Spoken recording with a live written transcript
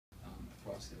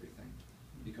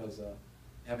because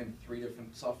having 3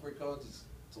 different software codes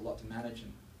it's a lot to manage,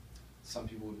 and some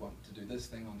people would want to do this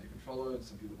thing on their controller, and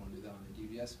some people would want to do that on their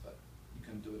DVS, but you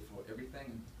couldn't do it for everything.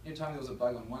 And anytime there was a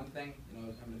bug on one thing,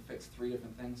 having to fix 3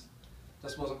 different things,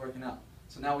 just wasn't working out.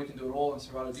 So now we can do it all in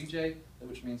Serato DJ,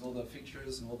 which means all the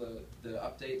features and all the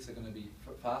updates are going to be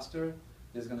faster.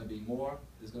 There's going to be more.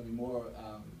 There's going to be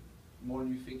more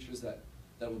new features that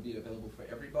will be available for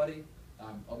everybody.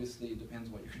 Obviously, it depends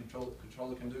what your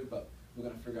controller can do, but we're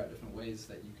going to figure out different ways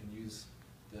that you can use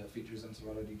the features in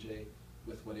Serato DJ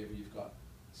with whatever you've got.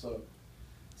 So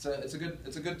it's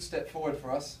a good step forward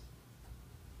for us.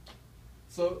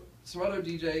 So Serato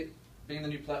DJ being the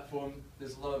new platform,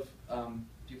 there's a lot of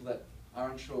people that are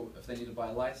unsure if they need to buy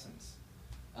a license.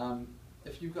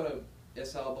 If you've got a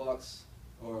Pssl box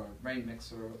or a rain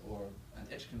mixer or an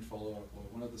edge controller or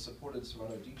one of the supported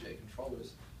Serato DJ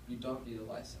controllers, you don't need a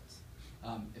license.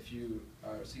 If you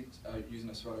are using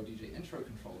a Serato DJ intro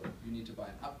controller, you need to buy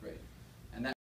an upgrade. And that